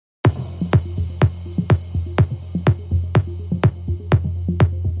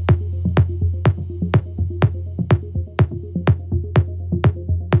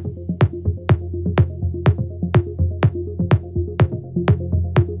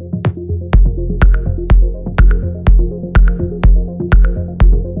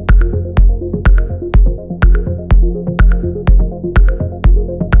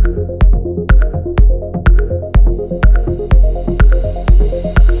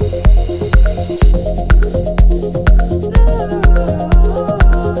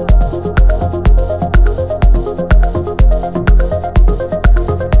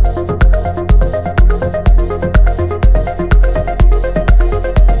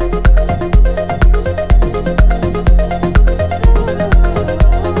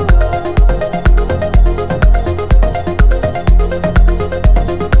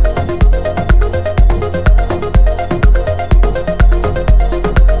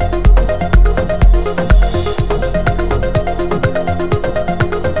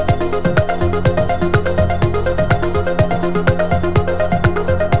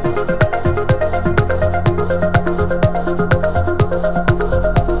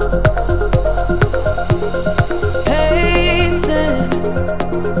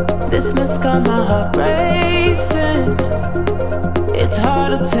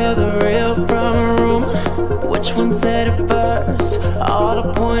hard to tell the real from a rumor. Which one said it first? All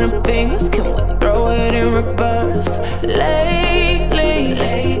the pointing fingers, can we throw it in reverse? Lately,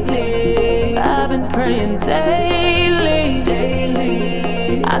 I've been praying daily.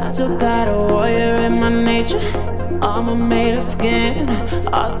 I still got a warrior in my nature. Armor made of skin,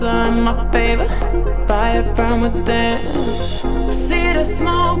 odds are in my favor. Fire from within. See the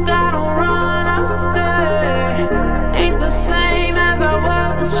smoke, I don't run, I stay. Ain't the same as I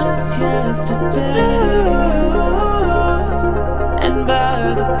was just yesterday. And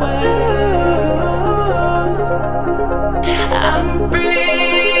by the way, I'm free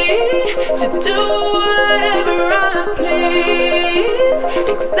to do whatever I please,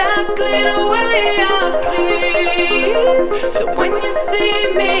 exactly the way I please. So when you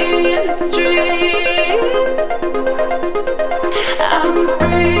see me in the streets, I'm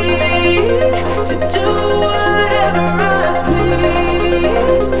free to do whatever I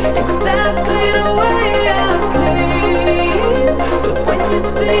please, exactly the way I please. So when you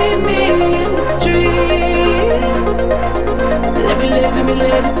see me in the streets, let me live, let me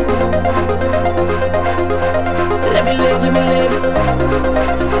live. Let me live, let me live.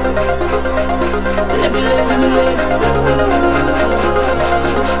 Let me live, let me live.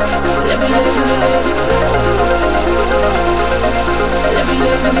 Let me live, let me live. Let me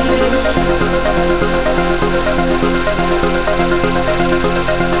live, let me live.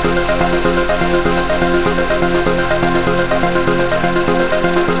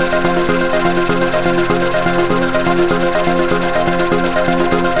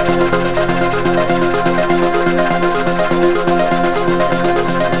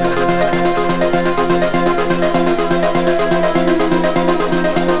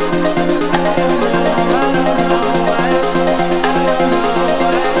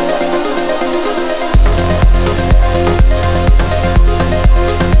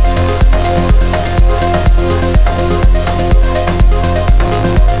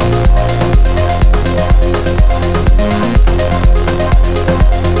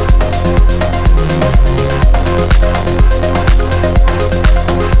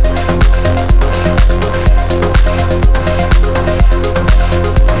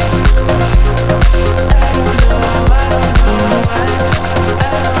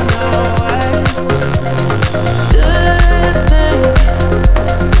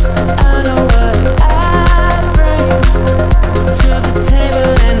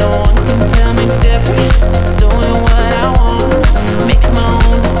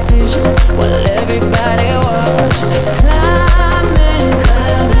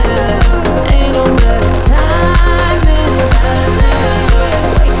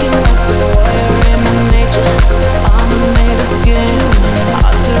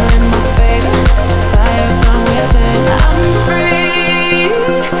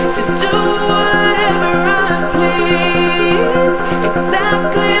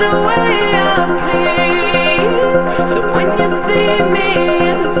 Exactly the way I please. So when you see me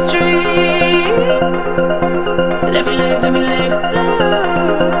in the streets, let me live, let me live.